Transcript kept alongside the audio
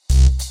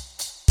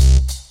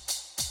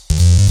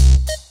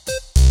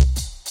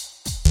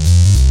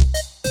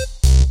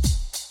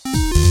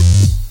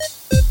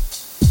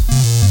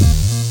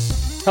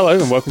Hello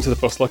and welcome to the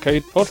Fossil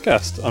Arcade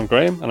podcast. I'm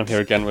Graham and I'm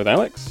here again with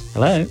Alex.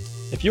 Hello.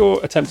 If you're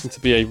attempting to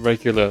be a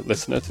regular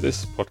listener to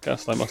this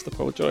podcast, I must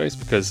apologise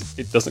because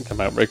it doesn't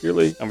come out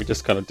regularly and we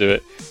just kind of do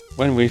it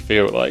when we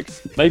feel like.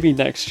 Maybe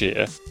next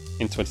year,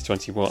 in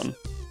 2021,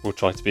 we'll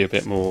try to be a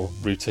bit more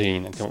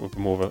routine and come up with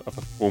more of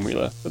a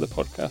formula for the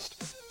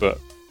podcast. But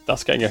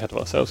that's getting ahead of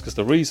ourselves because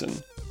the reason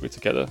we're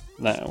together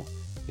now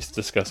is to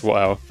discuss what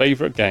our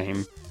favourite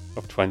game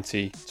of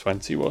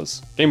 2020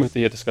 was. Game of the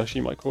Year discussion,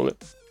 you might call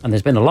it. And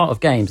there's been a lot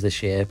of games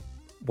this year.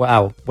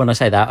 Wow, when I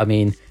say that, I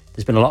mean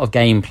there's been a lot of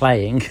game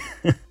playing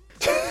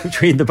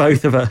between the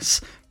both of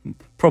us.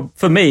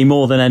 For me,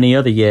 more than any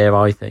other year,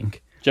 I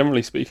think.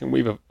 Generally speaking,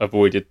 we've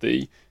avoided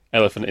the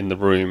elephant in the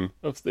room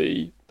of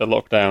the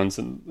lockdowns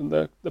and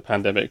the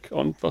pandemic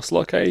on Fossil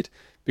Arcade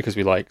because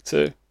we like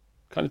to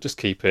kind of just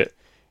keep it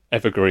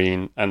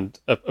evergreen and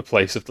a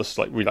place of just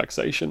like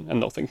relaxation and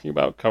not thinking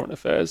about current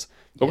affairs.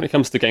 But when it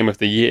comes to Game of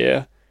the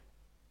Year,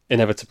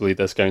 inevitably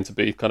there's going to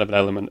be kind of an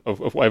element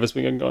of whatever's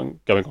been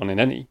going on in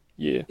any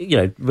year. You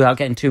know, without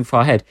getting too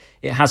far ahead,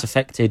 it has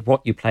affected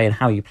what you play and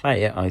how you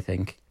play it, I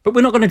think. But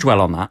we're not going to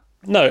dwell on that.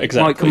 No, exactly.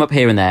 It might come up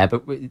here and there,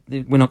 but we're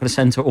not going to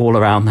centre all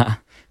around that.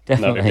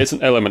 Definitely. No, it's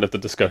an element of the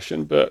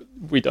discussion, but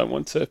we don't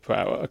want to put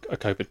out a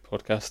COVID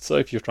podcast. So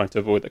if you're trying to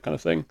avoid that kind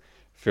of thing,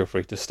 feel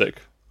free to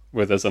stick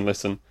with us and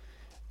listen.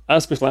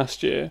 As with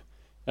last year,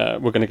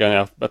 we're going to go in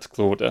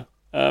alphabetical order.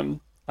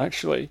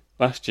 Actually,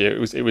 last year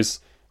it was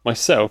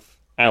myself,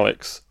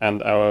 Alex,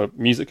 and our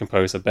music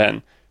composer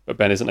Ben. But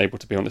Ben isn't able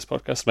to be on this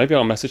podcast. Maybe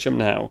I'll message him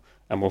now,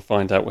 and we'll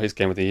find out what his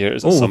Game of the Year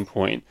is at some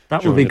point.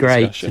 That would be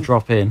great to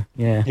drop in.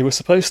 Yeah, he was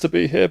supposed to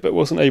be here, but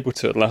wasn't able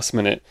to at the last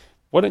minute.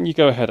 Why don't you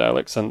go ahead,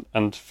 Alex,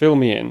 and fill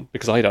me in,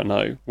 because I don't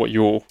know what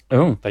your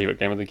favourite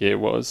Game of the Year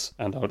was,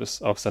 and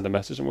I'll send a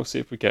message and we'll see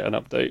if we get an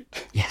update.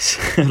 Yes,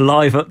 a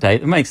live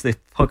update. It makes the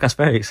podcast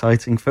very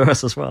exciting for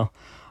us as well.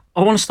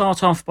 I want to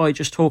start off by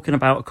just talking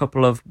about a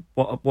couple of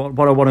what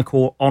I want to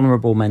call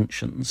honourable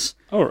mentions.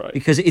 All right.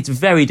 Because it's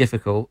very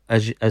difficult,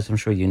 as I'm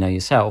sure you know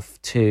yourself,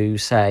 to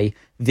say,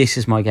 this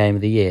is my Game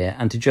of the Year,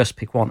 and to just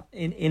pick one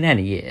in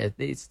any year.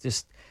 It's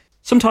just...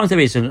 Sometimes there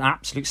is an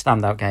absolute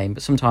standout game,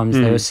 but sometimes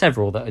there are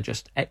several that are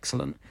just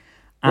excellent.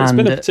 Well, it's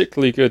been a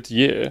particularly good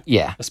year.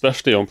 Yeah.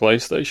 Especially on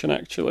PlayStation,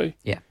 actually.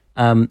 Yeah.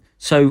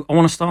 So I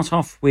want to start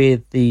off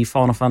with the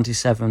Final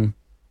Fantasy VII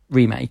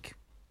remake,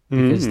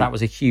 because that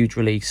was a huge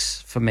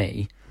release for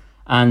me.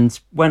 And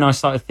when I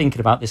started thinking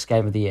about this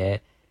Game of the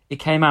Year, it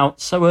came out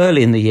so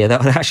early in the year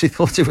that I actually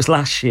thought it was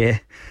last year.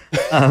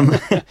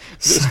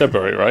 It's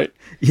February, right?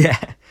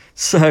 Yeah.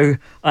 So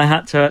I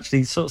had to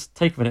actually sort of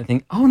take a minute and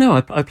think, oh no,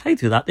 I played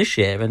through that this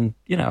year, and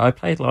I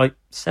played like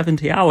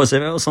 70 hours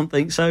of it or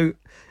something. So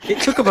it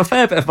took up a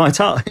fair bit of my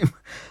time.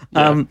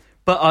 Yeah.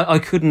 But I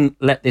couldn't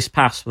let this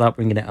pass without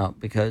bringing it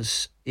up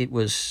because it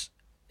was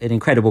an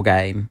incredible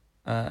game,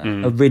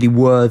 a really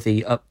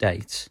worthy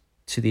update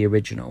to the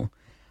original.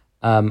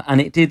 And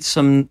it did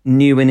some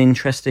new and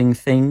interesting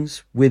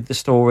things with the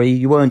story.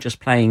 You weren't just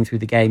playing through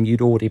the game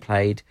you'd already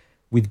played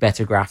with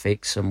better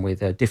graphics and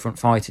with a different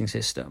fighting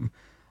system.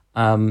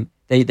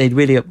 They'd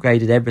really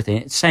upgraded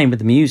everything. Same with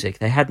the music.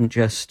 They hadn't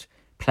just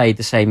played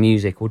the same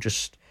music or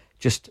just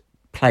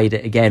played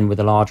it again with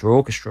a larger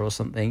orchestra or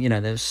something.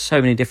 There's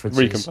so many differences.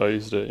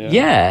 Recomposed it, yeah.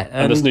 Yeah.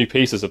 And there's new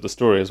pieces of the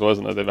story as well,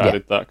 isn't there? They've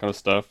added that kind of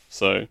stuff.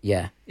 So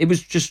yeah, it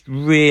was just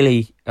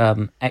really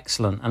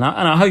excellent. And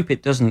I hope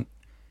it doesn't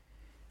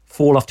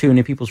fall off too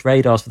many people's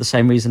radars for the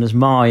same reason as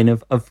mine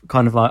of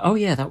kind of like, oh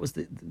yeah, that was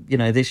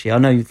this year. I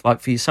know, like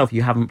for yourself,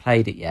 you haven't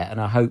played it yet,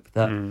 and I hope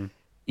that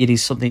it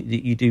is something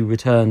that you do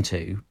return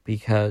to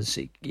because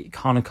it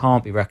kind of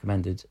can't be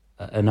recommended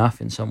enough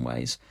in some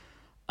ways.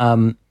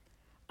 And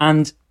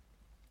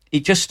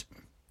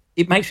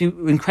it makes me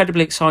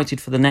incredibly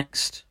excited for the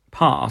next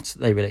part that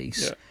they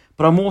release. Yeah.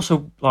 But I'm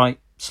also like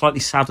slightly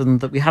saddened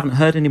that we haven't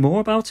heard any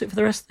more about it for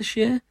the rest of this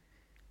year.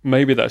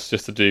 Maybe that's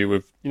just to do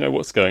with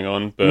what's going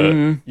on,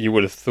 but you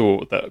would have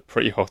thought that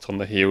pretty hot on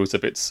the heels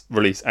of its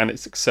release and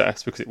its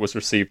success, because it was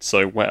received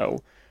so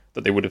well,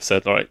 that they would have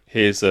said, like,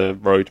 here's a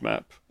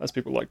roadmap, as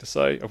people like to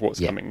say, of what's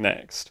coming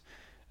next.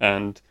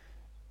 And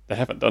they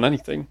haven't done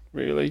anything,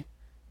 really.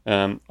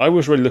 I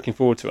was really looking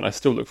forward to it, and I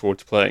still look forward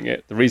to playing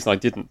it. The reason I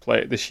didn't play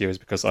it this year is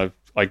because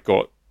I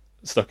got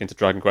stuck into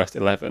Dragon Quest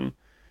XI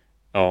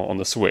on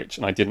the Switch,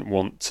 and I didn't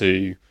want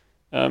to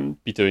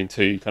be doing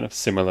two kind of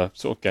similar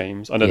sort of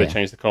games. I know they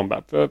changed the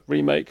combat for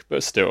remake,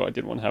 but still, I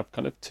didn't want to have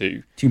kind of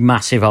two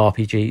massive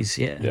RPGs.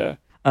 Yeah.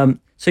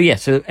 So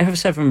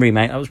FF7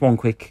 remake. That was one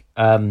quick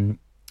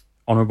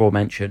honourable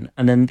mention,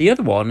 and then the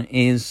other one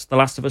is The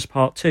Last of Us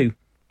Part 2.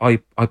 I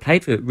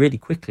played through it really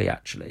quickly,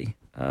 actually.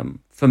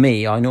 For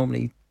me, I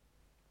normally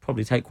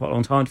probably take quite a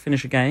long time to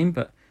finish a game,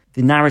 but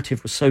the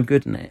narrative was so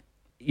good in it.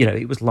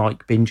 It was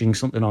like binging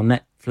something on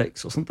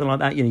Netflix or something like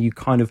that. You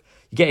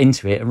get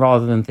into it, and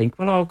rather than think,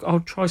 well, I'll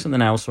try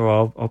something else, or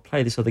I'll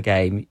play this other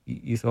game,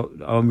 you thought,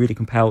 oh, I'm really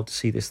compelled to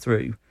see this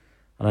through,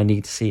 and I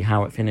need to see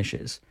how it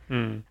finishes.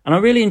 And I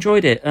really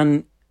enjoyed it,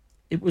 and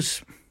it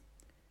was...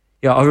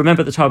 Yeah, I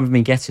remember at the time of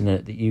me getting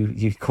it that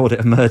you called it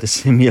a murder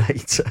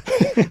simulator.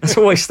 That's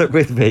always stuck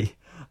with me,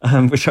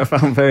 which I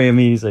found very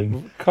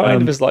amusing.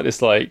 Kind of is like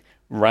this like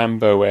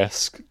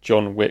Rambo-esque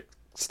John Wick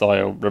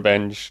style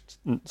revenge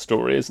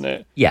story, isn't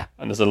it? Yeah.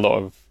 And there's a lot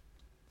of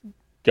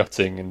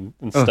gutting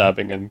and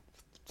stabbing and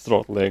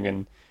throttling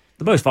and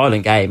the most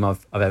violent game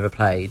I've ever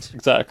played.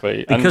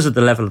 Exactly. Because of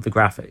the level of the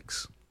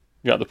graphics.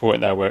 You're at the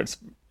point now where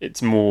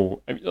it's more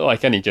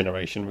like any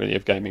generation really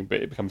of gaming,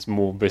 but it becomes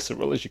more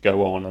visceral as you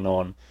go on and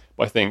on.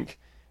 But I think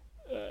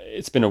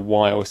it's been a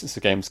while since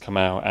the game's come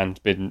out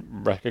and been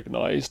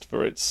recognised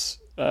for its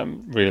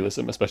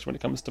realism, especially when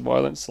it comes to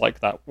violence, like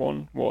that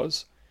one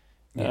was.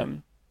 Yeah.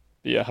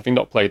 Yeah, having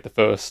not played the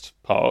first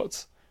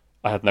part,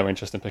 I had no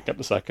interest in picking up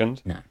the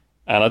second. No.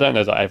 And I don't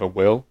know that I ever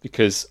will,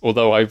 because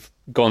although I've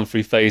gone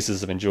through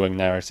phases of enjoying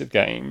narrative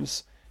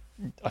games,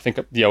 I think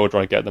the older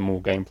I get, the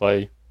more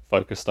gameplay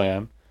focused I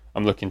am.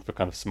 I'm looking for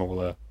kind of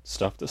smaller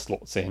stuff that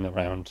slots in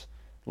around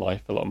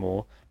life a lot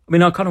more. I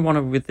mean, I kind of want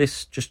to, with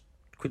this, just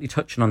quickly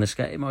touching on this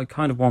game, I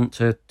kind of want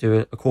to do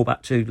a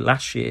callback to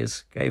last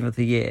year's Game of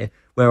the Year,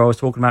 where I was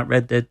talking about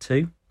Red Dead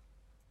 2.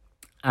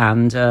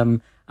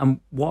 And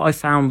what I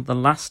found with The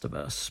Last of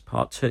Us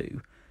Part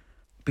 2,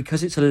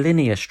 because it's a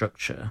linear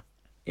structure,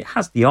 it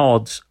has the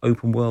odd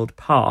open world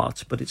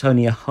part, but it's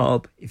only a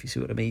hub, if you see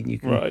what I mean.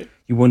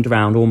 You wander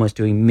around almost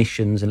doing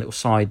missions and little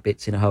side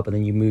bits in a hub, and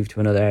then you move to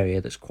another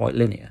area that's quite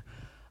linear.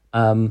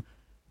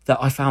 That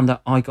I found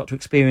that I got to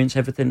experience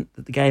everything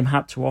that the game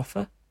had to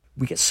offer.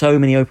 We get so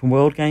many open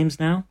world games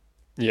now.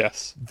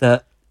 Yes.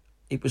 That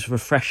it was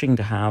refreshing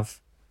to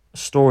have a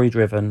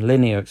story-driven,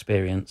 linear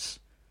experience.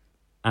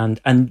 And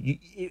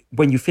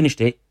when you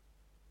finished it,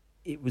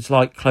 it was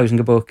like closing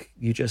a book.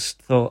 You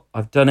just thought,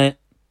 I've done it.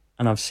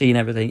 And I've seen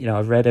everything,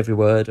 I've read every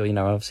word, or,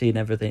 I've seen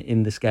everything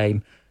in this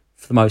game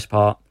for the most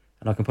part,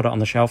 and I can put it on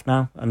the shelf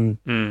now. And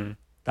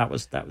that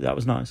was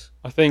nice.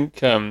 I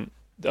think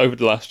over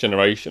the last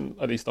generation,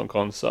 at least on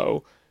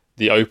console,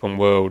 the open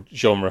world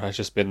genre has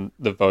just been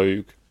the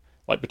vogue.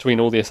 Like between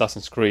all the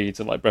Assassin's Creeds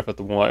and like Breath of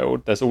the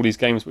Wild, there's all these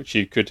games which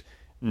you could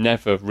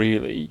never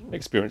really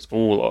experience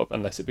all of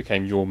unless it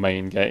became your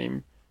main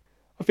game.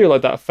 I feel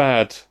like that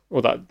fad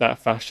or that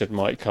fashion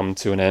might come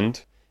to an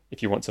end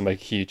if you want to make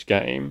a huge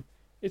game.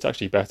 It's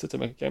actually better to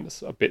make a game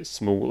that's a bit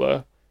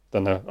smaller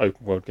than an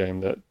open world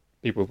game that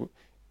people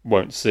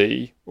won't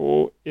see,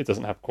 or it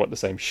doesn't have quite the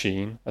same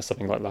sheen as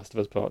something like Last of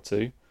Us Part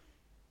 2.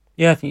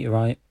 Yeah, I think you're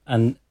right.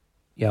 And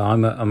yeah,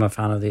 I'm a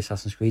fan of the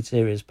Assassin's Creed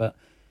series, but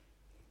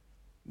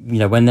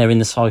when they're in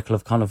the cycle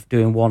of kind of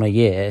doing one a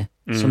year,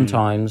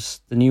 sometimes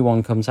the new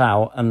one comes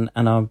out and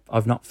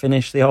I've not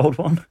finished the old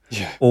one,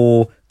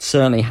 or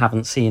certainly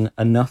haven't seen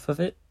enough of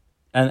it.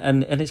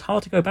 And it's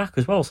hard to go back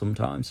as well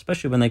sometimes,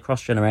 especially when they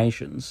cross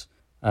generations.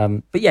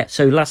 But yeah,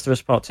 so Last of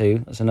Us Part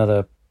 2, that's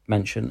another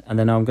mention. And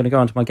then I'm going to go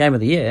on to my Game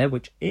of the Year,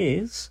 which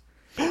is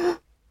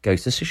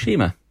Ghost of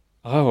Tsushima.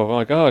 Oh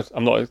my god,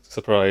 I'm not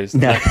surprised.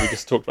 No. We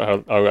just talked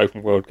about how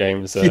open world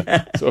games are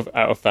sort of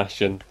out of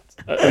fashion,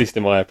 at least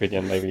in my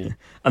opinion, maybe.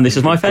 And this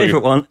is my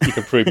favourite one. You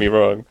can prove me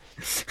wrong.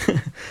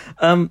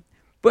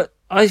 But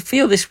I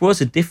feel this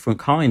was a different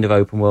kind of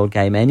open world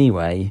game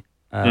anyway.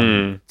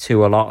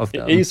 To a lot of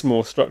them. It is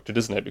more structured,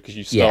 isn't it? Because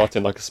you start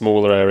in like a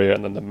smaller area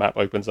and then the map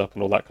opens up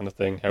and all that kind of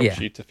thing helps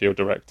you to feel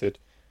directed.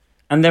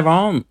 And there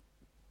aren't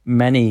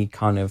many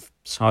kind of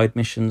side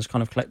missions,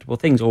 kind of collectible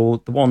things,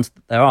 or the ones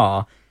that there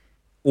are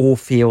all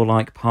feel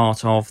like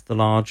part of the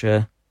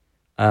larger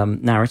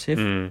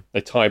narrative.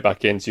 They tie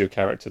back into your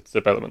character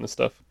development and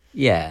stuff.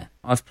 Yeah.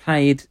 I've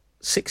played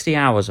 60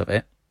 hours of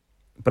it,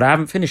 but I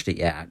haven't finished it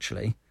yet,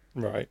 actually.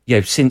 Right.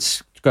 Yeah,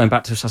 since going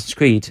back to Assassin's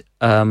Creed,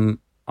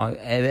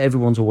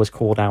 everyone's always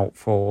called out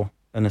for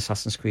an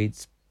Assassin's Creed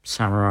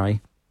samurai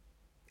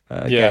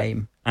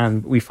game,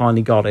 and we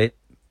finally got it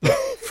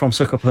from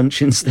Sucker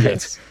Punch instead.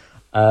 Yes.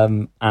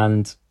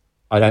 And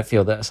I don't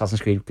feel that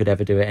Assassin's Creed could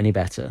ever do it any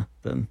better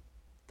than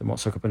what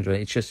Sucker Punch did.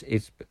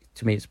 It's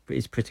to me,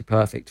 it's pretty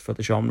perfect for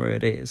the genre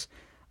it is.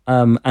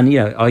 And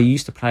I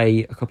used to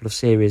play a couple of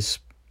series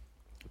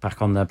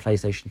back on the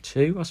PlayStation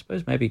 2, I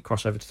suppose, maybe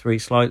cross over to 3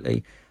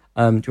 slightly.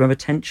 Do you remember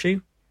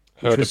Tenchu?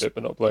 Heard of it,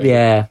 but not played.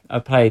 Yeah, I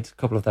played a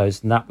couple of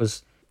those, and that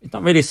was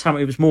not really a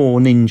samurai. It was more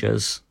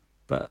ninjas,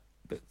 but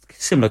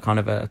similar kind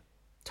of a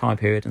time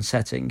period and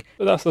setting.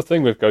 But that's the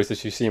thing with Ghost of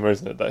Tsushima,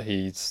 isn't it? That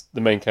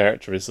the main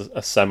character is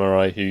a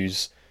samurai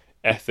whose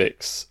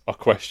ethics are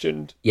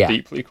questioned,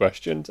 deeply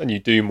questioned, and you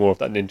do more of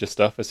that ninja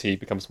stuff as he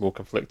becomes more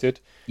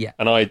conflicted. Yeah.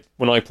 And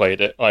when I played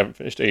it, I haven't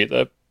finished it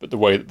either, but the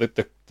way that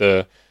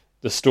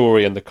the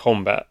story and the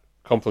combat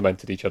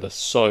complemented each other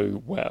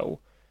so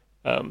well.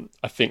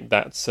 I think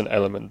that's an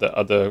element that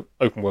other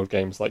open world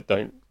games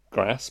don't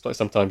grasp. Like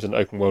sometimes in an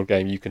open world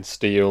game you can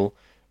steal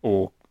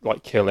or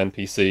kill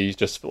NPCs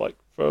just for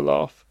a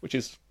laugh, which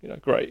is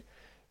great.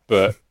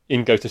 But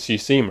in Ghost of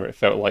Tsushima, it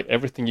felt like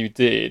everything you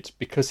did,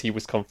 because he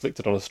was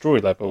conflicted on a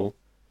story level,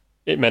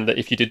 it meant that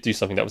if you did do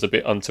something that was a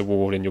bit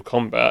untoward in your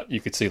combat, you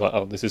could see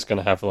this is going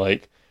to have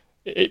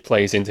it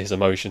plays into his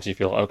emotions. You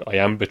feel like, I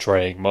am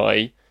betraying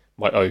my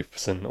my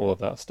oaths and all of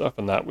that stuff,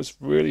 and that was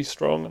really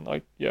strong, and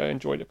I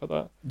enjoyed it for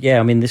that. Yeah,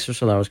 I mean, this was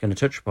something I was going to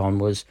touch upon,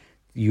 was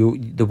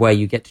the way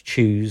you get to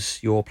choose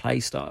your play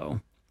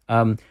style.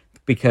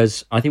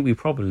 Because I think we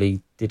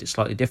probably did it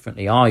slightly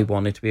differently. I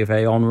wanted to be a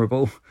very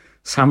honourable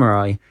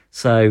samurai,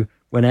 so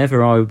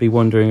whenever I would be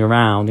wandering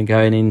around and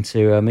going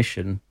into a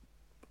mission,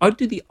 I'd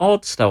do the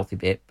odd stealthy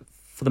bit, but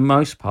for the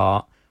most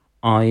part,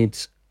 I'd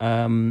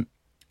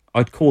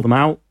call them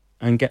out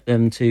and get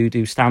them to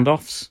do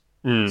standoffs.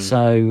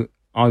 So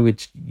I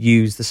would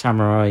use the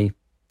samurai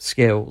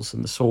skills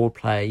and the sword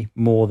play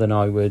more than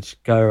I would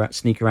go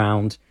sneak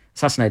around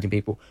assassinating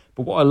people.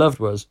 But what I loved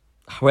was,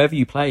 however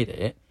you played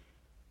it,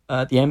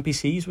 the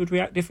NPCs would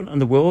react different,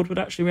 and the world would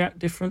actually react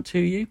different to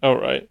you. Oh,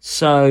 right.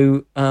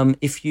 So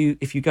if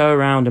you go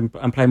around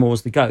and play more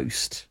as the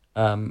ghost,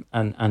 and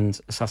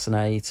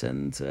assassinate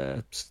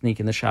and sneak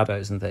in the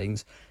shadows and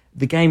things,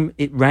 the game,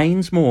 it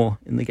rains more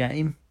in the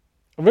game.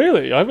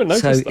 Really? I haven't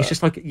noticed that. So it's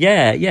just like,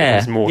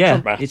 it's more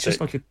dramatic. It's just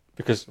like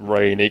because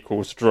rain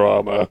equals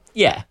drama.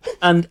 Yeah,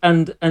 and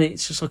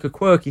it's just like a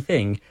quirky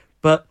thing.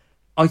 But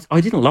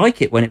I didn't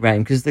like it when it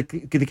rained, because the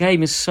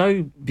game is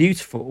so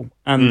beautiful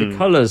and the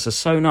colours are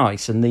so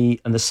nice, and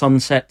the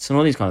sunsets and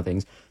all these kind of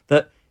things,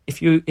 that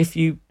if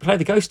you play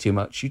the ghost too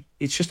much,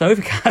 it's just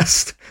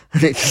overcast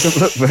and it doesn't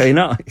look very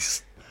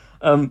nice.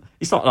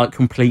 It's not like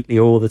completely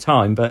all the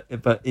time, but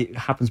it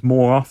happens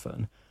more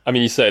often. I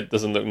mean, you said it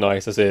doesn't look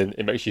nice, as in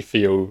it makes you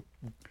feel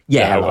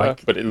dour,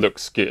 but it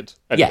looks good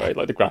anyway,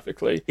 like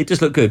graphically. It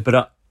does look good,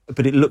 but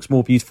it looks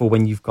more beautiful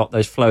when you've got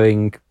those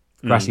flowing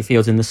grassy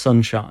fields in the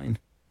sunshine.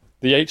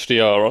 The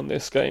HDR on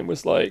this game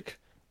was like,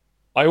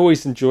 I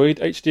always enjoyed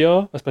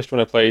HDR, especially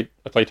when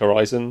I played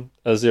Horizon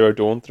Zero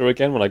Dawn through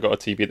again when I got a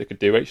TV that could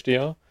do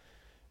HDR.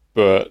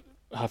 But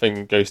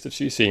having Ghost of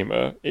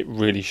Tsushima, it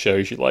really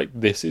shows you like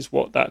this is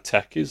what that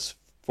tech is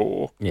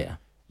for. Yeah,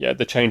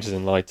 the changes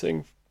in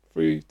lighting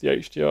through the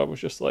HDR was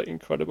just like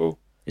incredible.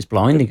 It's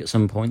blinding at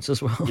some points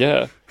as well.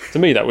 Yeah, to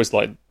me that was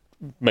like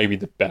maybe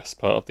the best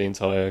part of the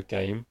entire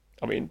game.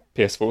 I mean,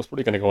 PS4 is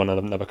probably going to go on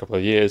another couple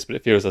of years, but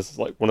it feels as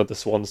like one of the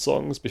swan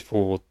songs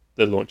before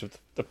the launch of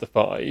the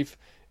 5.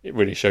 It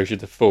really shows you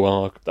the full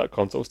arc of that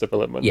console's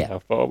development and how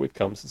far we've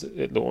come since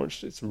it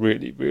launched. It's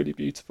really, really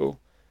beautiful.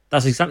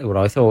 That's exactly what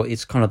I thought.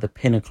 It's kind of the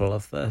pinnacle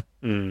of the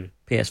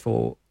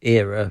PS4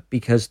 era,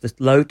 because the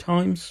load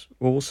times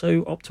were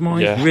also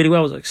optimized really well.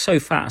 It was like so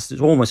fast.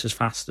 It's almost as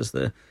fast as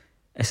the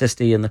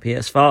SSD and the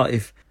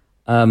PS5.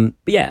 But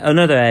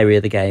another area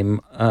of the game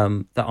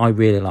that I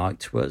really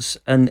liked was,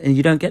 and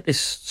you don't get this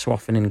so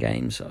often in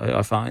games,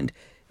 I find,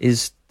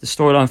 is the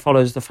storyline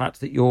follows the fact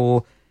that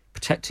you're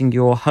protecting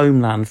your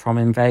homeland from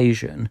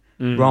invasion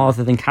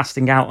rather than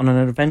casting out on an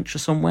adventure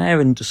somewhere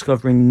and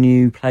discovering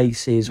new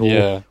places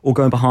or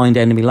going behind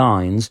enemy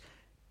lines.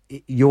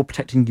 You're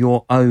protecting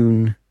your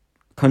own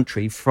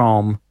country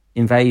from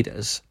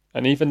invaders.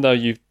 And even though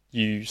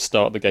you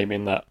start the game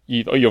in that,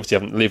 you obviously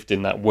haven't lived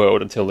in that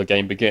world until the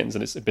game begins,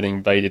 and it's been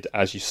invaded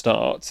as you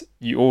start,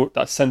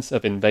 that sense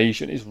of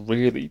invasion is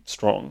really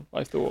strong,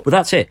 I thought. Well,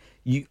 that's it.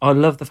 I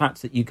love the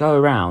fact that you go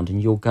around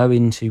and you'll go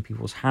into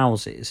people's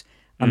houses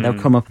and they'll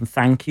come up and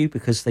thank you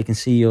because they can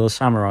see you're a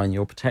samurai and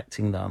you're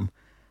protecting them.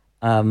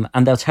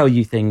 And they'll tell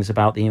you things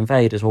about the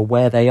invaders or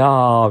where they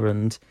are,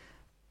 and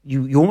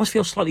you almost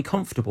feel slightly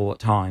comfortable at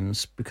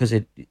times because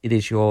it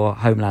is your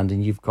homeland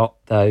and you've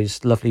got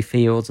those lovely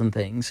fields and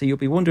things. So you'll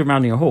be wandering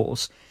around on your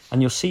horse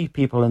and you'll see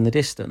people in the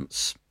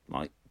distance,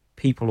 like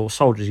people or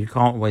soldiers you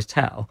can't always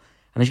tell.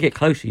 And as you get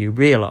closer, you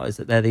realise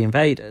that they're the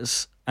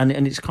invaders. And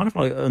it's kind of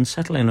like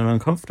unsettling and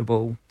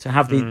uncomfortable to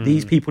have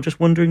these people just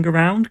wandering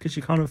around, because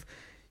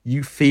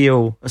you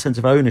feel a sense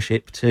of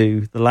ownership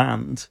to the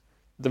land.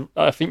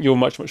 I think you're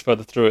much, much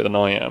further through it than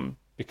I am,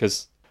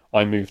 because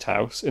I moved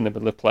house in the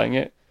middle of playing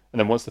it. And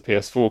then once the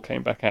PS4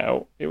 came back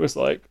out, it was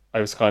like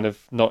I was kind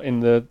of not in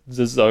the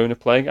zone of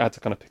playing. I had to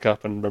kind of pick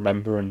up and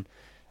remember, and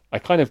I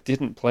kind of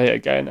didn't play it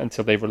again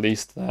until they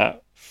released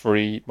that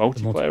free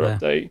multiplayer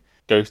update,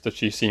 Ghost of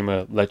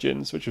Tsushima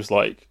Legends, which was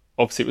like,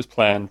 obviously it was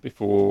planned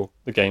before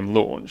the game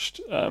launched,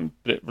 but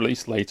it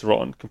released later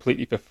on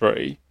completely for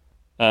free.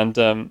 And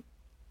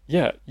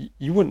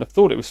you wouldn't have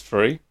thought it was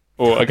free,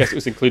 or I guess it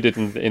was included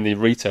in the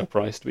retail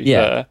price, to be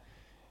fair.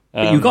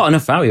 But you got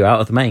enough value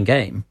out of the main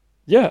game.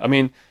 Yeah, I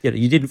mean...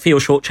 You didn't feel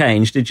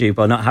shortchanged, did you,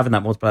 by not having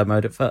that multiplayer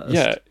mode at first?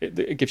 Yeah,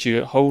 it gives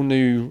you a whole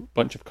new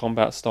bunch of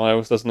combat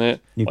styles, doesn't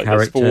it? New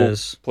characters.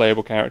 There's 4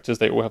 playable characters.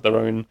 They all have their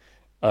own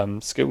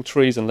skill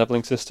trees and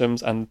leveling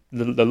systems, and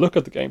the look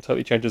of the game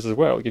totally changes as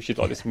well. It gives you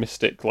like this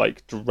mystic,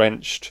 like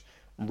drenched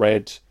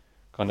red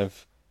kind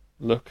of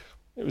look.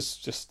 It was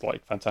just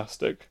like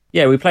fantastic.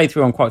 Yeah, we played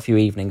through on quite a few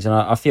evenings, and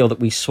I feel that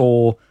we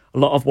saw a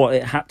lot of what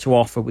it had to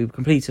offer. We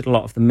completed a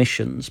lot of the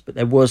missions, but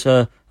there was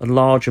a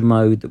larger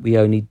mode that we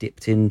only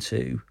dipped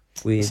into.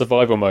 The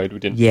survival mode we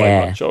didn't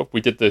play much of.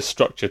 We did the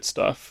structured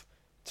stuff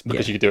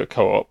because you could do it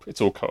co-op.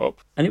 It's all co-op.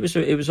 And it was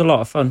a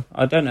lot of fun.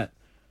 I don't know.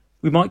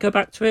 We might go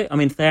back to it. I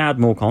mean, if they add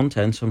more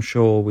content, I'm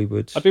sure we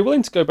would. I'd be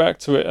willing to go back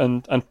to it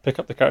and pick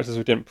up the characters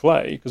we didn't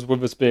play, because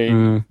with us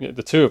being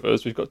the 2 of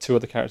us, we've got 2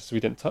 other characters we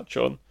didn't touch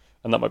on.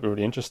 and that might be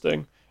really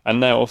interesting. And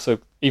now also,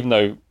 even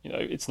though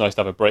it's nice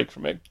to have a break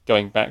from it,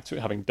 going back to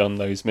it, having done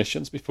those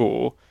missions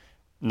before,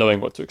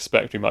 knowing what to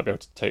expect, we might be able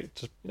to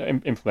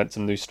implement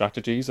some new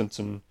strategies and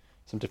some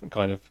different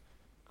kind of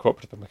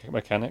cooperative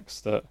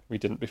mechanics that we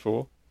didn't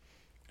before.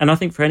 And I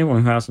think for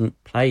anyone who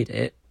hasn't played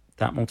it,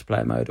 that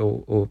multiplayer mode,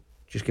 or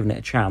just given it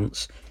a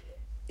chance,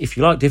 if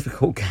you like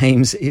difficult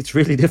games, it's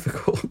really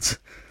difficult.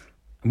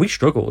 We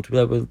struggled.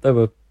 There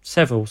were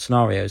several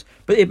scenarios,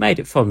 but it made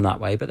it fun that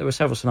way. But there were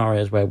several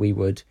scenarios where we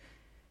would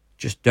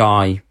just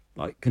die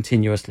like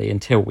continuously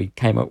until we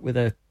came up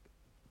with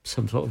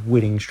some sort of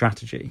winning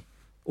strategy,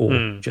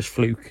 or just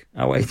fluke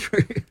our way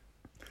through.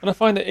 And I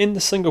find that in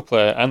the single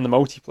player and the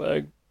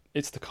multiplayer,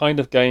 it's the kind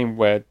of game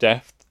where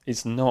death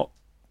is not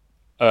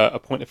a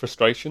point of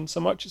frustration so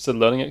much. It's a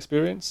learning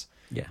experience.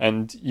 Yeah.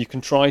 And you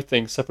can try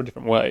things several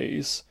different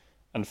ways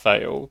and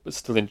fail, but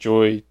still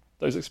enjoy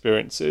those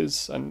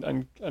experiences.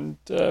 And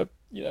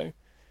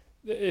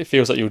it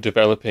feels like you're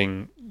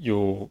developing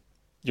your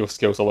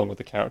skills along with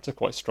the character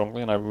quite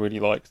strongly, and I really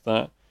liked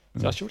that.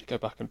 So I should really go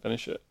back and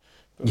finish it.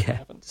 But I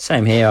haven't.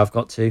 Same here. I've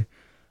got to.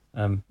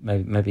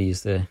 Maybe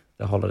use the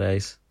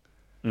holidays.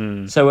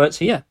 So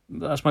yeah,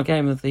 that's my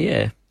game of the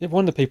year. It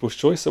won the People's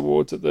Choice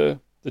Awards at the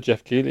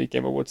Jeff Keighley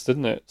Game Awards,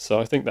 didn't it? So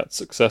I think that's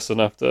success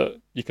enough that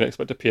you can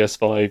expect a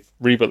PS5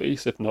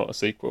 re-release, if not a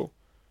sequel.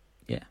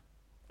 Yeah,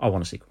 I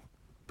want a sequel,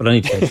 but I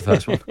need to finish the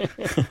first one.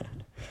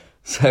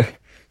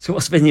 So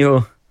what's been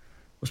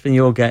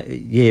your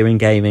year in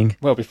gaming?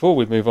 Well, before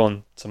we move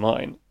on to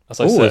mine, as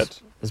I said,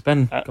 has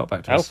Ben got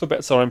back to us?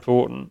 Alphabets are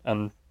important,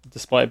 and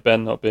despite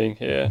Ben not being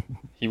here,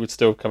 he would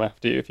still come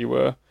after you if you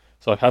were.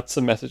 So I've had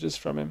some messages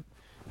from him.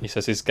 He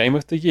says his game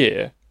of the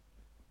year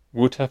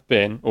would have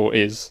been, or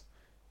is,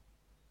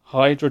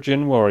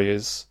 Hydrogen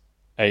Warriors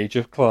Age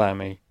of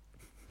Calamity,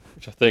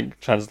 which I think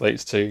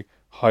translates to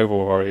Hyrule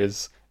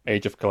Warriors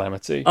Age of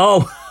Calamity.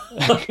 Oh,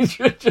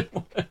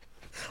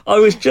 I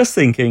was just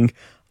thinking,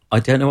 I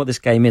don't know what this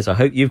game is. I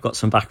hope you've got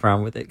some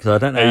background with it, because I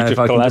don't know if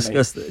I can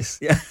discuss this.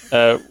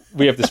 Yeah.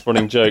 We have this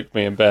running joke,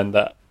 me and Ben,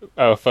 that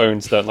our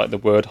phones don't like the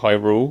word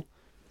Hyrule,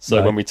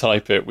 so when we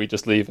type it, we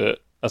just leave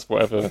it as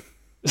whatever.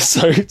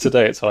 So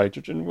today it's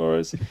Hydrogen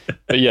Warriors.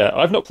 But yeah,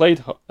 I've not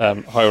played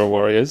Hyrule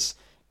Warriors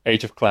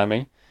Age of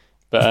Calamity,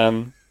 but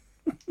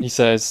he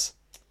says,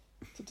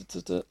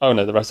 oh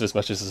no, the rest of his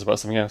message is about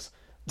something else.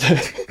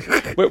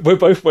 We're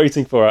both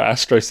waiting for our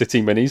Astro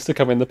City minis to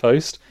come in the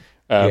post,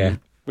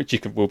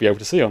 which we'll be able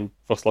to see on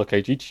Frostlock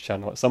KG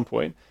channel at some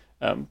point.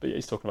 But yeah,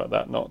 he's talking about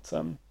that, not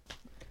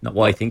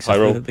what he thinks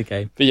of the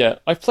game. But yeah,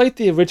 I've played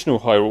the original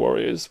Hyrule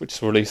Warriors, which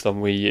is released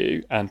on Wii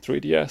U and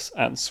 3DS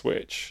and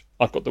Switch.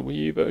 I've got the Wii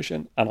U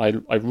version, and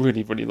I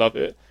really, really love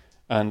it.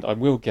 And I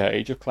will get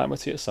Age of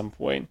Calamity at some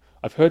point.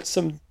 I've heard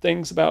some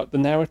things about the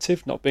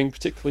narrative not being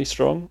particularly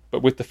strong,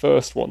 but with the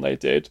first one they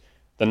did,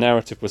 the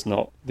narrative was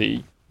not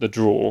the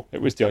draw.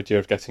 It was the idea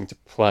of getting to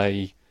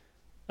play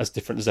as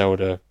different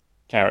Zelda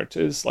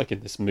characters, like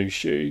in this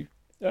Mushu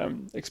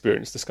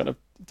experience, this kind of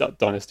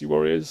Dynasty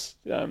Warriors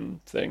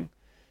thing.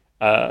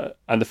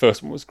 And the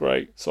first one was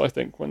great. So I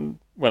think when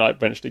I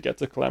eventually get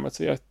to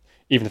Calamity,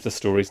 even if the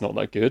story's not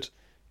that good,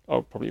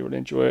 I'll probably really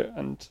enjoy it.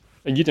 And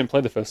you didn't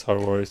play the first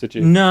Hyrule Warriors, did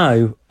you?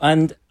 No,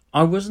 and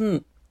I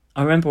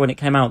remember when it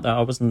came out that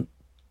I wasn't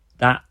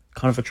that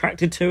kind of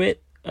attracted to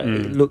it.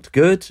 It looked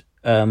good,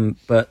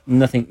 but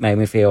nothing made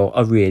me feel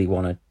I really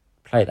want to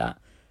play that.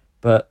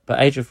 But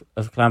Age of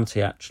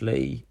Calamity,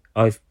 actually,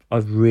 I've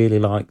really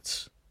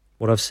liked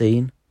what I've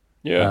seen.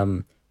 Yeah.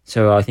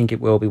 So I think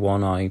it will be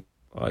one I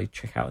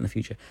check out in the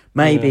future.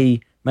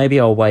 Maybe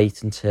I'll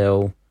wait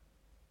until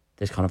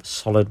there's kind of a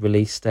solid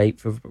release date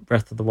for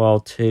Breath of the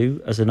Wild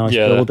 2 as a nice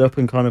build-up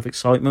and kind of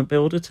excitement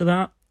builder to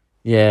that.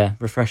 Yeah,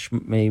 refresh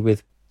me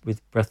with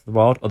Breath of the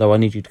Wild, although I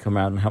need you to come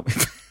around and help me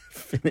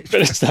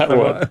finish that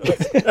one.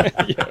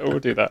 Yeah, we'll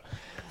do that.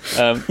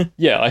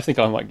 I think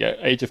I might get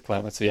Age of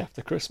Calamity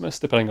after Christmas,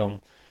 depending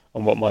on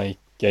what my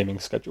gaming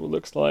schedule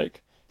looks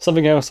like.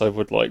 Something else I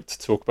would like to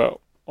talk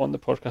about on the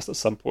podcast at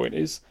some point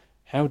is,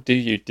 how do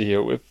you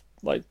deal with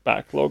like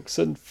backlogs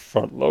and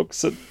front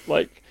logs and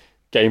like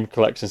game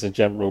collections in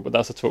general? But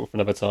that's a talk for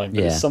another time.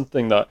 But it's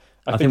something that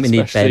I think we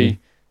need Ben.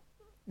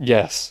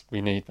 Yes,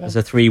 we need Ben. There's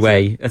a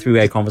three-way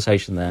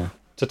conversation there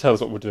to tell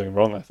us what we're doing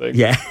wrong, I think.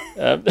 Yeah.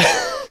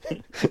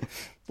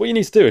 What you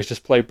need to do is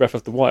just play Breath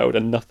of the Wild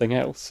and nothing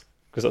else,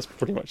 because that's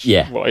pretty much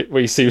what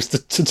he seems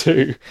to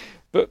do.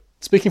 But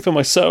speaking for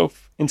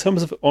myself, in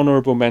terms of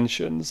honourable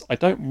mentions, I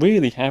don't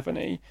really have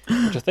any,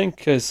 which I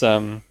think is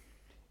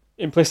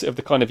implicit of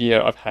the kind of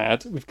year I've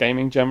had with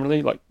gaming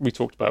generally. Like we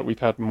talked about, we've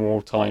had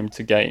more time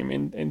to game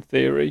in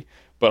theory,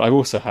 but I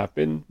also have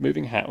been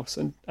moving house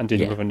and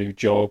dealing with a new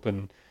job,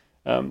 and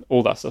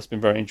all that stuff's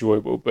been very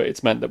enjoyable. But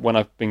it's meant that when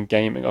I've been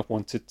gaming, I've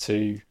wanted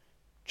to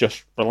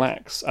just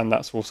relax, and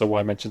that's also why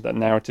I mentioned that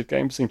narrative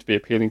games seem to be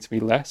appealing to me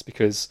less,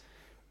 because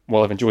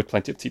while I've enjoyed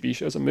plenty of TV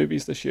shows and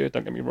movies this year,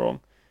 don't get me wrong,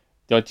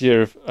 the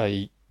idea of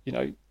a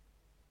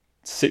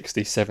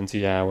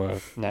 60-70 hour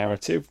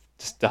narrative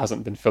just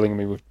hasn't been filling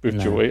me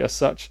with joy as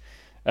such.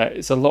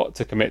 It's a lot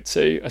to commit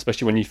to,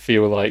 especially when you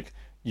feel like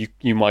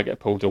you might get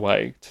pulled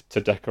away to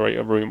decorate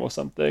a room or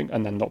something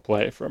and then not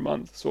play it for a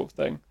month, sort of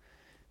thing.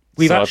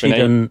 We've So actually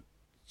done.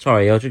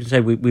 Sorry, I was just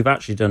going to say we've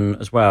actually done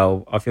as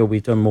well. I feel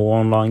we've done more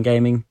online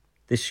gaming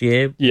this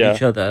year with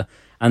each other,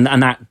 and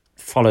that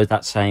followed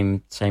that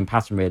same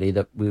pattern really.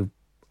 That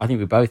I think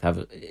we both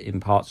have in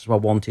parts as well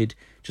wanted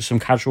just some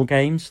casual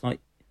games like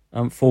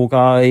Fall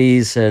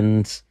Guys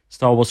and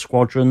Star Wars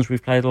Squadrons.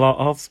 We've played a lot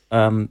of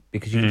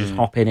because you can just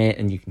hop in it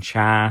and you can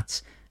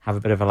chat, have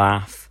a bit of a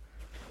laugh.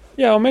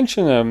 Yeah, I'll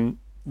mention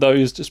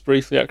those just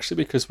briefly actually,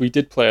 because we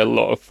did play a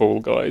lot of Fall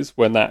Guys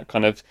when that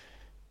kind of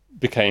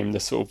became the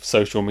sort of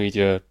social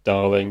media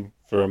darling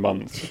for a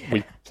month. Yeah.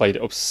 We played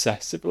it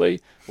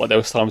obsessively. Like there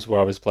was times where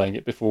I was playing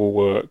it before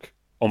work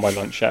on my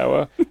lunch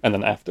hour and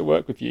then after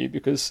work with you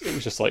because it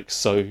was just like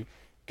so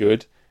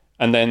good.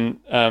 And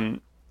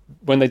then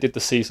when they did the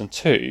season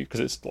 2, because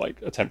it's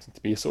like attempting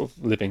to be a sort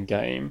of living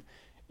game,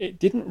 it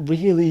didn't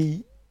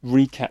really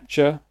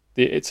recapture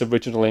its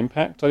original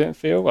impact. I didn't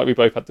feel like we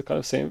both had the kind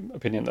of same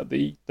opinion that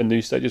the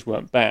new stages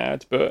weren't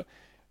bad, but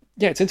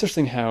yeah, it's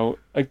interesting how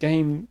a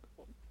game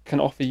can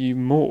offer you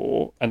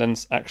more and then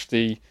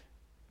actually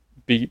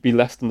be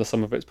less than the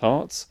sum of its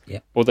parts. Yeah.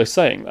 Although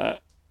saying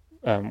that,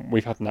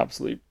 we've had an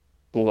absolute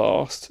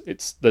blast.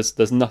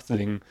 There's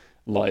nothing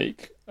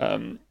like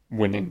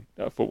winning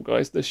Fall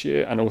Guys this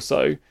year, and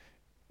also,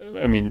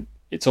 I mean,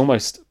 it's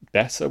almost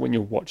better when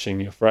you're watching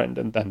your friend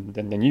and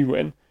then you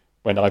win.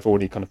 When I've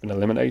already kind of been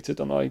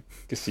eliminated and I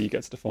can see you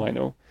get to the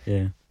final.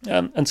 Yeah.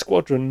 And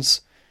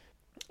Squadrons,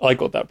 I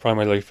got that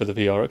primarily for the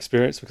VR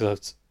experience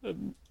because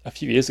a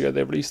few years ago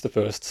they released the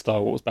first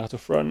Star Wars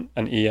Battlefront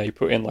and EA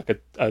put in like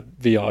a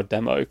VR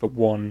demo for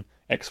one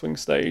X-Wing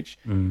stage.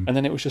 And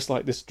then it was just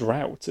like this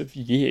drought of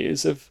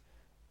years of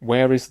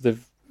where is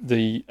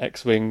the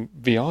X-Wing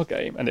VR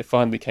game? And it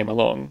finally came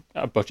along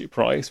at a budget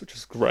price, which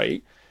was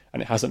great.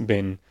 And it hasn't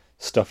been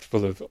stuffed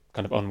full of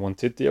kind of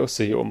unwanted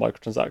DLC or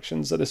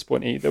microtransactions at this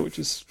point either, which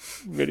is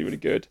really, really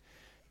good.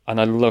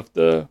 And I love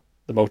the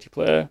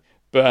multiplayer,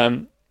 but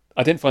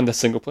I didn't find the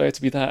single player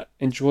to be that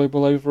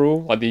enjoyable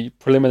overall. Like the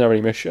preliminary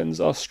missions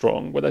are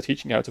strong, where they're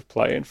teaching you how to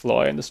play and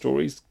fly, and the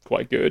story's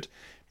quite good.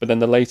 But then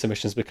the later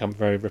missions become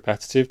very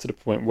repetitive to the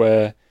point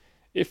where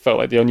it felt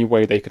like the only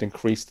way they could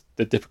increase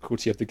the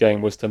difficulty of the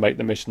game was to make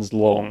the missions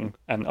long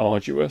and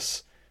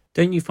arduous.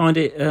 Don't you find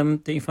it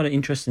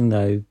interesting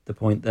though, the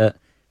point that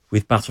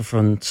with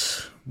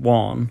Battlefront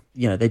 1,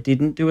 they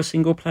didn't do a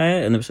single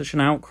player, and there was such an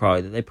outcry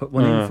that they put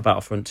one in for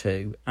Battlefront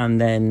 2, and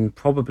then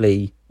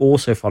probably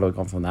also following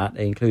on from that,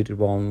 they included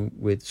one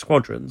with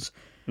Squadrons.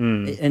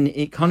 And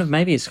it kind of,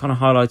 maybe it's kind of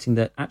highlighting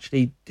that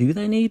actually, do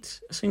they need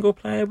a single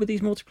player with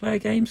these multiplayer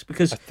games?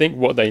 Because I think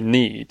what they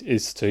need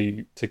is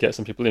to get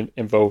some people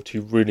involved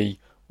who really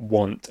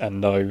want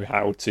and know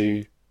how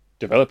to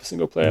develop a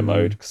single player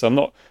mode. Because I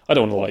don't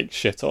want to like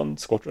shit on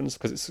Squadrons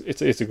because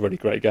it's a really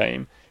great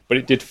game. But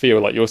it did feel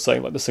like you're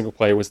saying like the single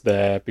player was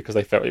there because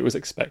they felt it was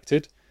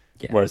expected.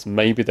 Yeah. Whereas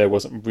maybe there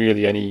wasn't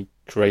really any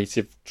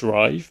creative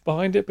drive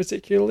behind it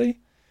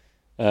particularly.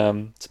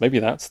 So maybe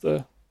that's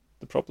the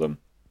problem.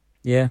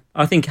 Yeah,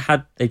 I think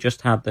had they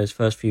just had those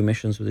first few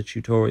missions with the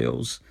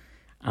tutorials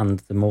and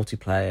the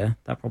multiplayer,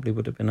 that probably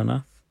would have been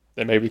enough.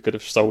 They maybe could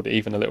have sold it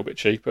even a little bit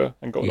cheaper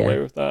and gotten away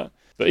with that.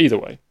 But either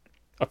way,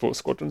 I thought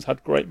Squadrons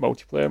had great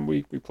multiplayer and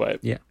we play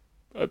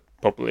it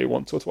probably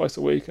once or twice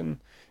a week, and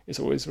it's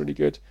always really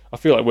good. I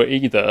feel like we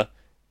either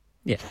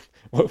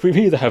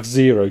have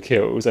 0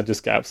 kills and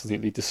just get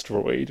absolutely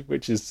destroyed,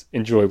 which is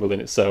enjoyable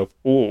in itself,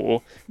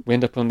 or we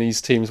end up on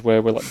these teams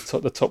where we're like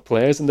the top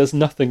players and there's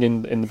nothing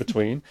in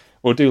between.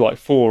 We'll do like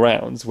 4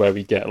 rounds where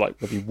we get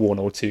like maybe 1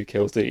 or 2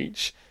 kills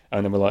each,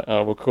 and then we're like,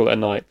 oh, we'll call it a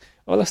night.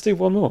 Oh, let's do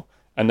 1 more,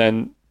 and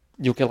then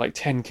you'll get like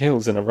 10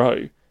 kills in a row.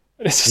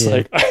 And it's just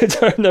like, I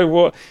don't know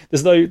what.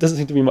 Doesn't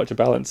seem to be much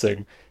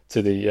balancing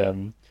to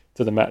the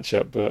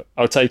matchup, but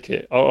I'll take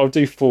it. I'll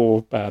do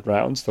 4 bad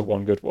rounds for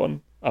 1 good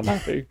one. I'm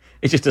happy.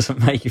 It just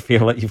doesn't make you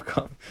feel like you've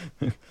got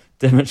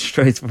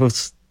demonstrable,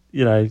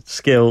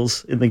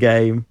 skills in the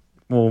game.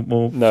 More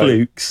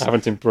flukes.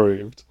 Haven't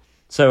improved.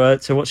 So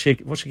what's your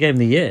game of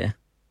the year?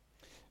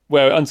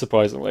 Well,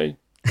 unsurprisingly,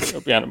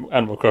 it'll be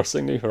Animal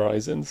Crossing: New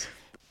Horizons.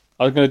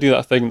 I was going to do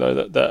that thing though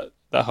that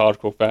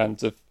hardcore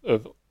fans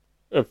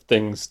of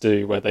things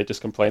do, where they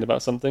just complain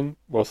about something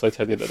whilst they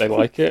tell you that they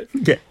like it.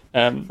 Yeah.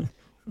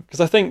 Because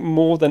I think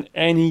more than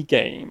any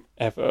game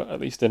ever, at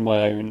least in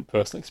my own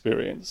personal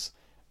experience,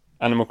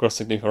 Animal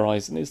Crossing New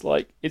Horizon is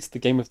like, it's the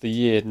game of the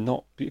year,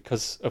 not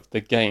because of the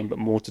game, but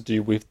more to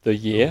do with the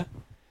year.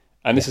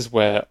 And this is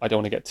where I don't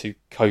want to get too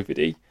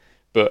COVID-y,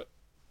 but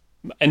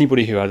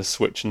anybody who had a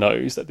Switch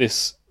knows that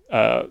this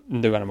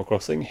new Animal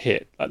Crossing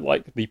hit at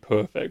like the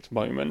perfect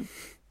moment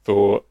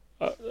for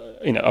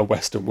a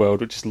Western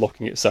world which is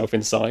locking itself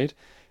inside.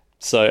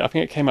 So I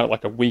think it came out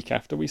like a week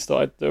after we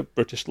started the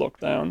British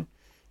lockdown.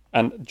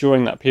 And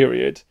during that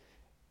period,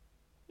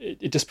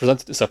 it just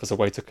presented itself as a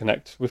way to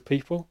connect with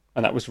people.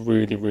 And that was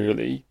really,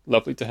 really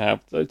lovely to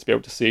have, to be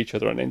able to see each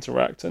other and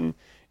interact. And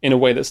in a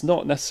way that's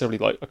not necessarily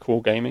like a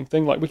core gaming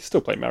thing. Like we can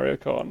still play Mario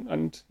Kart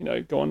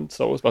and go on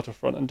Star Wars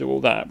Battlefront and do all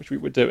that, which we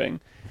were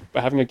doing,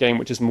 but having a game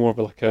which is more of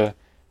like a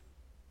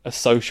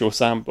social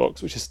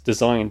sandbox, which is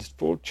designed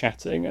for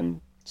chatting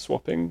and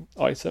swapping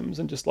items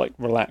and just like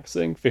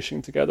relaxing,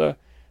 fishing together,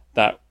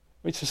 that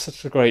which is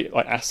such a great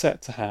like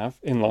asset to have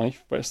in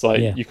life, where it's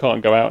like you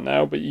can't go out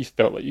now, but you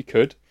felt like you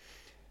could.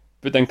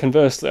 But then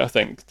conversely, I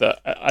think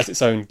that as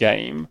its own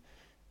game,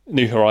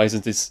 New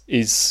Horizons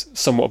is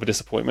somewhat of a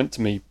disappointment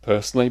to me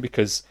personally,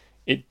 because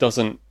it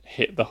doesn't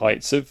hit the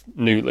heights of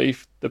New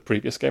Leaf, the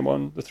previous game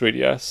on the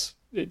 3DS.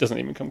 It doesn't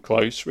even come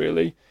close,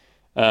 really.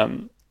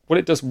 What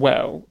it does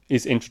well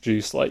is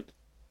introduce like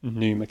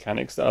new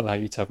mechanics that allow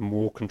you to have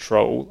more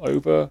control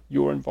over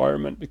your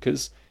environment,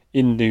 because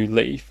in New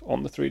Leaf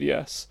on the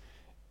 3DS,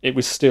 it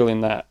was still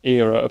in that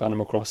era of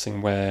Animal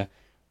Crossing where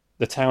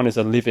the town is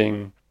a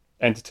living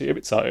entity of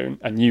its own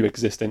and you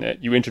exist in it.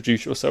 You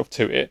introduce yourself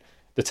to it.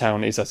 The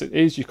town is as it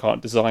is. You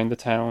can't design the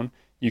town.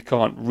 You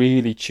can't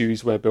really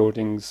choose where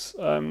buildings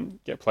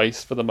get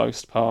placed for the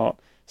most part.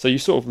 So you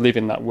sort of live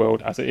in that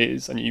world as it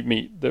is, and you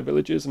meet the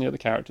villagers and the other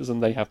characters,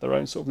 and they have their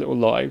own sort of little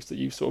lives that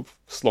you sort of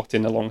slot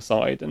in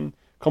alongside and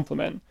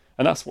complement.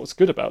 And that's what's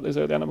good about those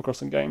early Animal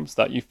Crossing games,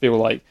 that you feel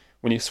like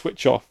when you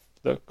switch off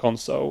the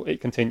console,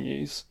 it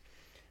continues.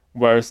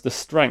 Whereas the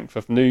strength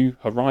of New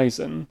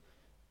Horizon,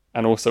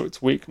 and also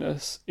its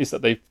weakness, is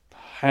that they've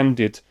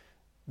handed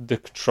the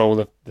control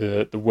of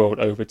the world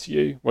over to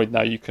you, where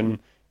now you can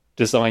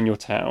design your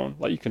town.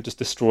 Like you can just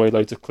destroy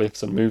loads of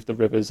cliffs and move the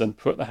rivers and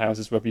put the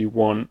houses wherever you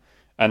want,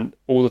 and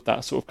all of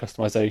that sort of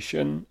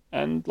customization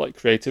and like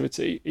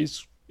creativity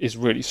is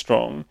really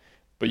strong.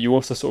 But you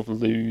also sort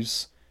of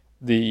lose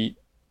the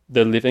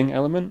living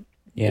element.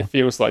 It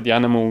feels like the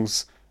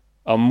animals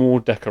are more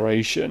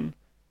decoration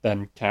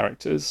than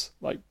characters.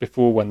 Like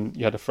before, when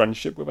you had a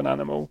friendship with an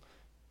animal,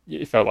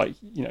 it felt like,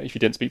 if you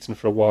didn't speak to them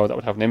for a while, that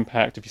would have an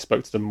impact. If you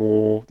spoke to them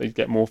more, they'd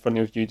get more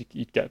friendly with you,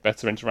 you'd get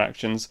better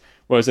interactions.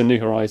 Whereas in New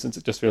Horizons,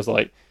 it just feels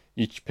like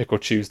you pick or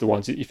choose the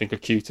ones that you think are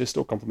cutest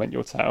or complement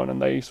your town,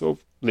 and they sort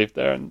of live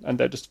there, and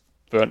they're just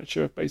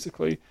furniture,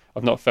 basically.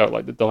 I've not felt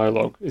like the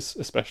dialogue is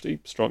especially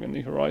strong in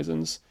New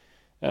Horizons,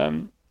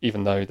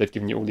 even though they've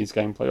given you all these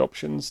gameplay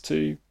options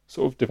to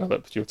sort of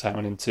develop your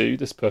town into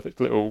this perfect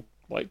little,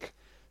 like,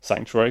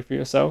 sanctuary for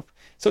yourself.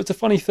 So it's a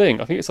funny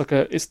thing. I think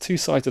it's two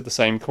sides of the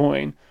same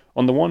coin.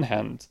 On the one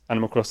hand,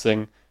 Animal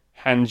Crossing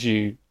hands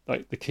you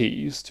like the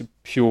keys to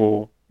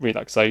pure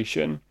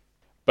relaxation,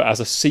 but as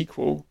a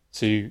sequel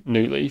to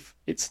New Leaf,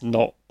 it's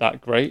not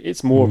that great.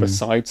 It's more of a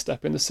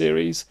sidestep in the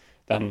series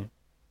than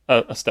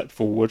a step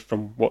forward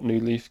from what New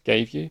Leaf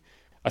gave you.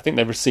 I think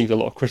they received a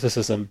lot of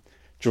criticism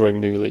during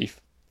New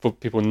Leaf for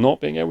people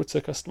not being able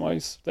to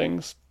customize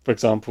things. For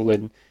example,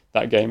 in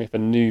that game, if a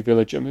new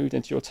villager moved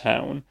into your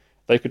town,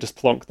 they could just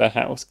plonk their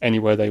house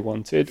anywhere they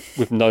wanted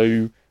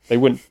they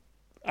wouldn't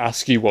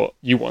ask you what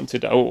you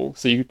wanted at all.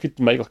 So you could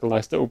make like a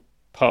nice little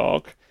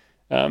park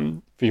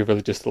for your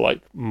villagers to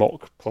like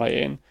mock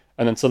play in,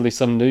 and then suddenly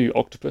some new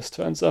octopus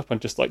turns up and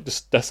just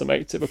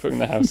decimates it by putting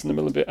their house in the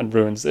middle of it and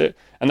ruins it.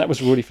 And that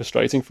was really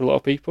frustrating for a lot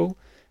of people.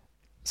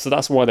 So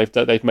that's why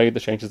they've made the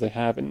changes they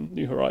have in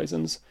New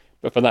Horizons.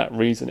 But for that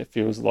reason, it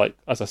feels like,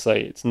 as I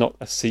say, it's not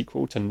a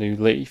sequel to New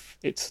Leaf.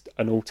 It's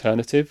an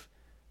alternative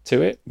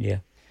to it. Yeah.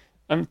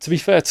 And to be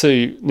fair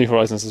to New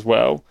Horizons as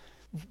well,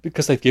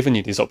 because they've given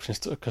you these options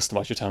to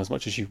customize your town as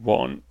much as you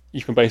want,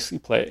 you can basically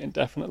play it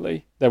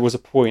indefinitely. There was a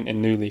point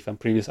in New Leaf and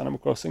previous Animal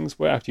Crossings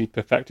where after you'd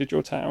perfected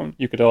your town,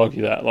 you could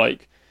argue that,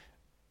 like,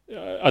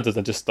 other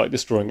than just like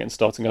destroying it and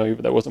starting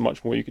over, there wasn't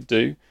much more you could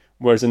do.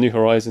 Whereas in New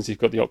Horizons, you've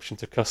got the option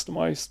to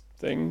customize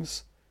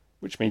things,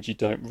 which means you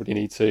don't really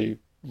need to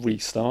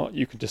restart.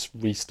 You can just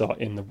restart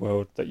in the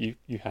world that you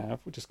have,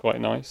 which is quite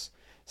nice.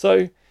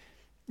 So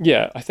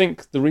yeah, I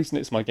think the reason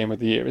it's my game of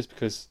the year is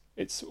because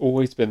it's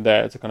always been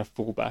there to kind of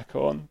fall back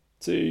on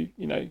to,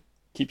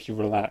 keep you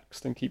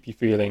relaxed and keep you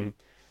feeling,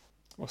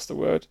 what's the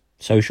word?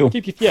 Social.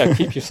 Keep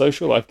your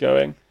social life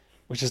going,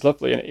 which is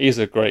lovely, and it is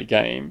a great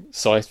game.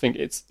 So I think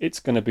it's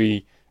going to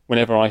be,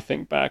 whenever I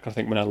think back, I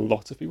think when a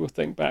lot of people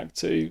think back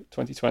to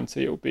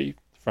 2020, it'll be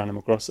for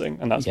Animal Crossing,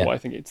 and that's why I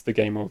think it's the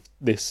game of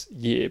this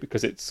year,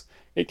 because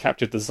it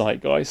captured the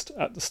zeitgeist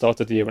at the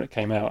start of the year when it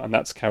came out, and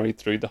that's carried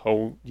through the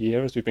whole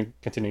year as we've been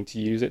continuing to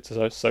use it to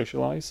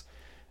socialise.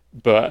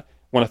 But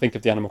when I think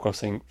of the Animal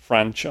Crossing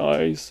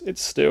franchise,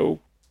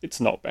 it's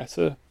not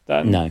better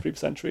than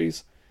previous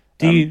entries.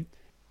 I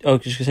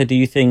was just going to say, do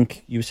you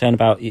think, you were saying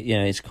about,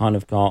 it's kind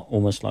of got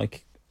almost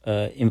like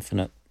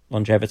infinite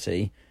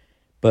longevity,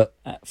 but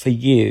for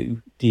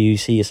you, do you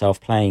see yourself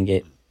playing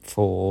it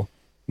for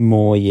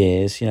more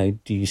years?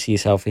 Do you see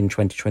yourself in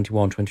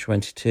 2021,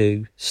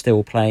 2022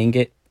 still playing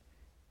it,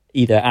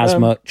 either as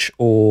much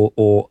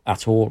or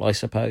at all, I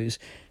suppose?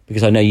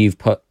 Because I know you've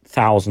put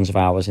thousands of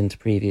hours into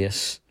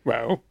previous...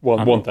 Well,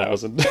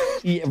 1,000.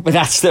 Yeah, but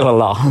that's still a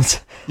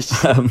lot.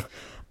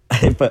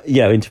 But,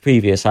 into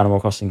previous Animal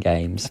Crossing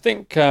games. I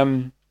think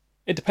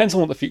it depends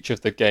on what the future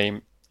of the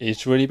game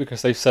is really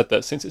because they've said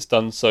that since it's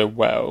done so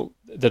well,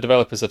 the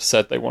developers have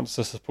said they wanted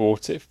to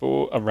support it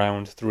for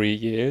around 3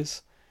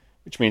 years,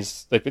 which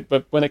means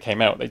but when it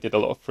came out, they did a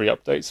lot of free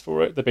updates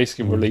for it. They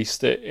basically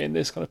released it in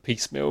this kind of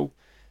piecemeal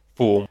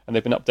form, and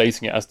they've been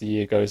updating it as the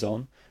year goes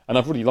on. And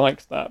I've really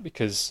liked that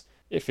because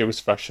it feels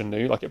fresh and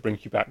new, like it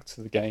brings you back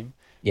to the game.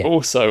 Yeah. But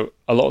also,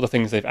 a lot of the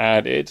things they've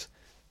added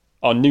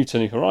are new to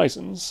New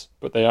Horizons,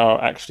 but they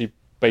are actually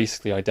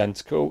basically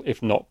identical,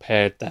 if not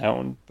pared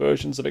down,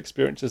 versions of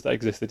experiences that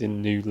existed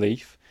in New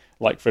Leaf.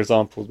 Like, for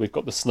example, we've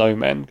got the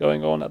snowmen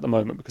going on at the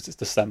moment because it's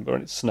December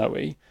and it's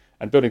snowy,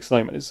 and building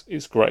snowmen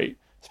is great,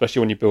 especially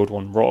when you build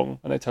one wrong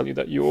and they tell you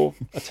that you're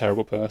a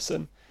terrible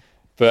person.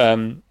 But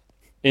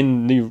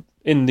in New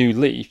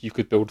Leaf, you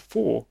could build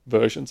 4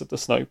 versions of the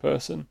snow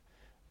person,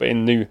 but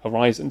in New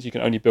Horizons, you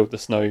can only build the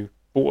snow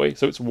boy,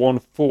 so it's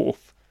 1/4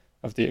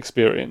 of the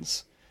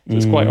experience. So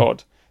it's quite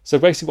odd. So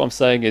basically what I'm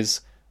saying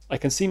is I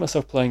can see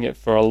myself playing it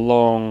for a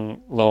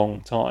long,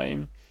 long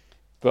time,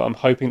 but I'm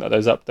hoping that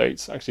those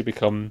updates actually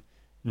become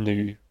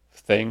new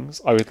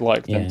things. I would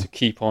like them to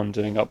keep on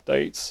doing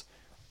updates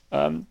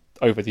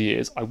over the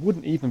years. I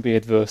wouldn't even be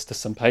adverse to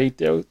some paid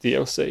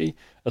DLC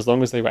as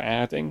long as they were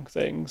adding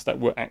things that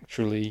were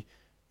actually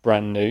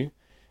brand new.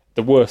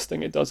 The worst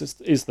thing it does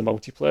is the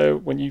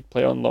multiplayer when you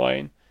play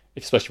online,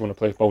 especially when I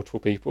play with multiple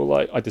people.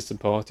 Like, I did some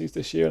parties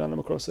this year in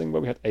Animal Crossing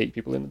where we had 8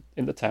 people in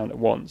the town at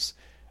once,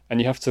 and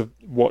you have to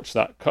watch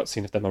that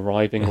cutscene of them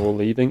arriving or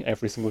leaving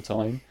every single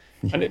time.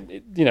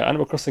 And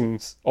Animal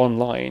Crossing's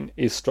online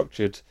is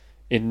structured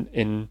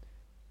in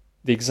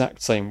the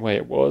exact same way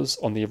it was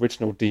on the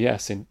original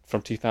DS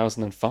from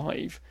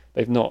 2005.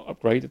 They've not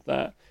upgraded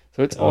that,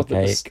 so it's odd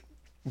that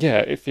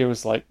it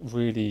feels like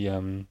really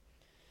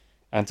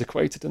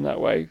antiquated in that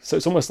way. So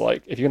it's almost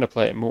like if you're going to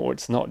play it more,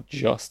 it's not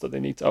just that they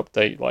need to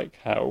update like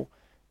how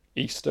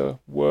Easter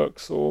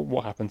works or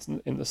what happens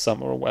in the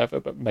summer or whatever,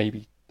 but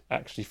maybe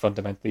actually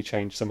fundamentally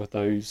change some of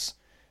those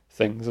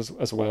things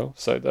as well,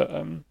 so that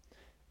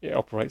it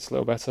operates a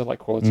little better, like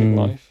quality of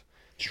life.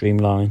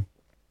 Streamline.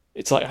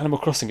 It's like Animal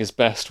Crossing is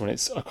best when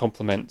it's a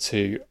complement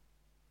to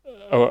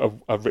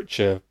a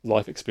richer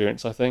life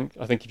experience, I think.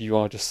 If you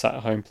are just sat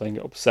at home playing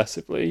it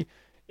obsessively,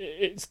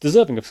 it's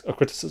deserving of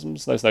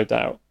criticisms, there's no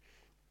doubt.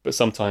 But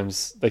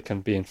sometimes they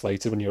can be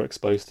inflated when you're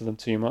exposed to them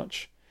too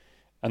much.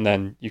 And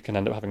then you can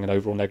end up having an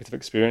overall negative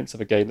experience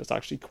of a game that's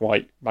actually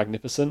quite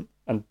magnificent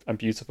and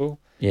beautiful.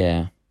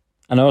 Yeah.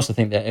 And I also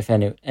think that if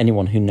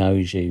anyone who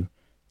knows you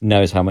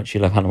knows how much you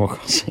love Animal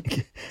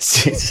Crossing.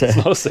 It's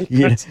not a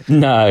secret.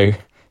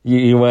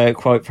 You wear it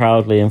quite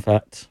proudly, in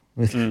fact,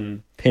 with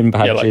pin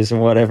badges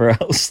and whatever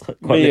else.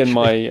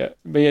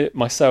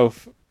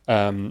 Myself,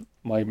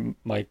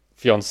 my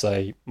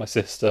fiance, my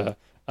sister,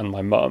 and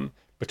my mum,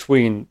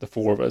 between the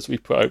 4 of us, we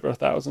put over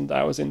 1,000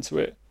 hours into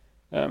it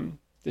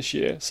this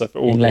year. So for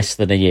all less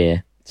than a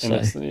year.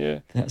 I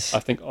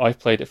think I've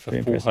played it for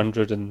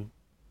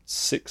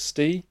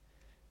 460.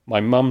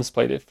 My mum's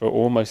played it for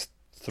almost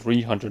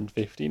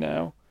 350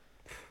 now.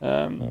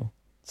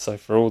 So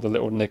for all the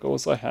little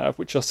niggles I have,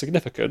 which are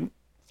significant,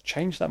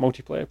 change that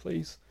multiplayer,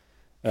 please.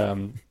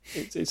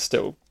 It's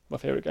still my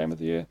favourite game of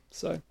the year.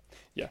 So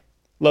yeah,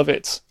 love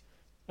it.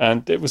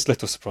 And it was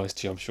little surprise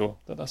to you, I'm sure,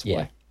 that's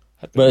why.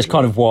 But it's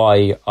kind of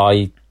why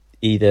I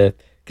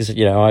because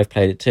I've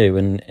played it too,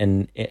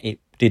 and it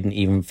didn't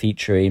even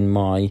feature in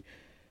my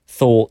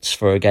thoughts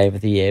for a game of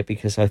the year,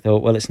 because I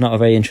thought, well, it's not a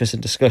very interesting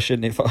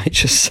discussion if I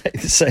just say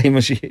the same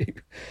as you.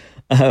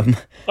 I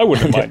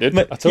wouldn't have minded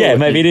at all. Yeah,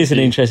 maybe it is an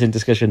interesting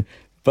discussion,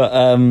 but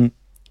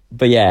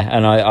yeah,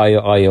 and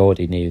I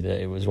already knew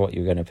that it was what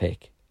you were going to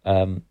pick.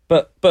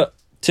 But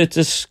to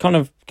just kind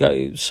of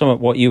go some of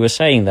what you were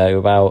saying though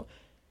about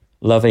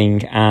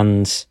loving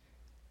and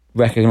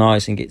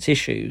recognizing its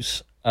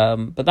issues,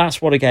 but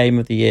that's what a game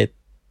of the year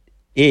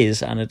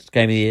is, and a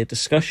game of the year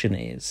discussion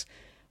is.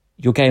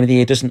 Your game of the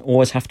year doesn't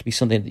always have to be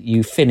something that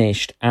you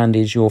finished and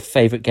is your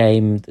favourite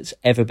game that's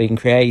ever been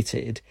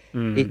created.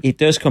 It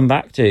does come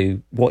back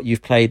to what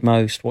you've played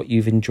most, what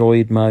you've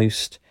enjoyed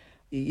most.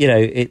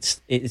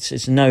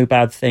 It's no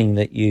bad thing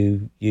that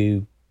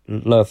you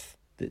love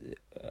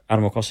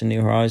Animal Crossing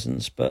New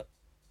Horizons, but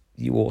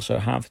you also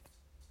have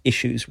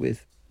issues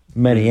with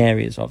many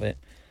areas of it.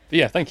 But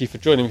yeah, thank you for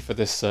joining me for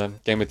this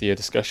game of the year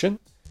discussion.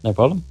 No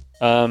problem.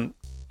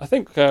 I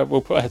think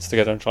we'll put our heads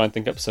together and try and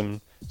think up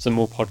some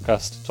more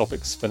podcast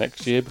topics for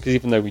next year, because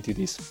even though we do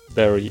these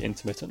very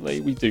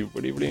intermittently, we do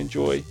really, really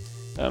enjoy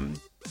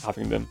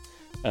having them.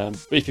 But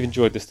if you've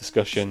enjoyed this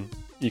discussion,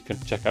 you can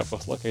check out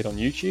Fossil Arcade on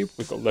YouTube.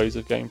 We've got loads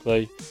of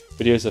gameplay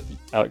videos of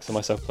Alex and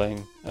myself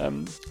playing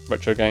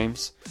retro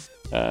games.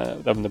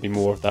 There'll be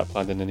more of that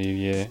planned in the new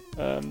year.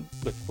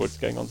 Looking forward to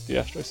getting onto the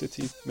Astro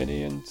City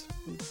Mini and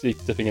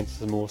dipping into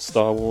some more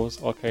Star Wars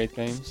arcade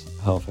games.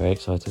 Oh, very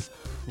excited.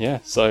 Yeah,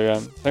 so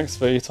thanks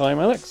for your time,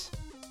 Alex.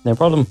 No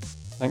problem.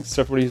 Thanks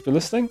to everybody who's been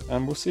listening,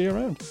 and we'll see you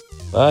around.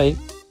 Bye.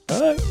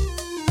 Bye.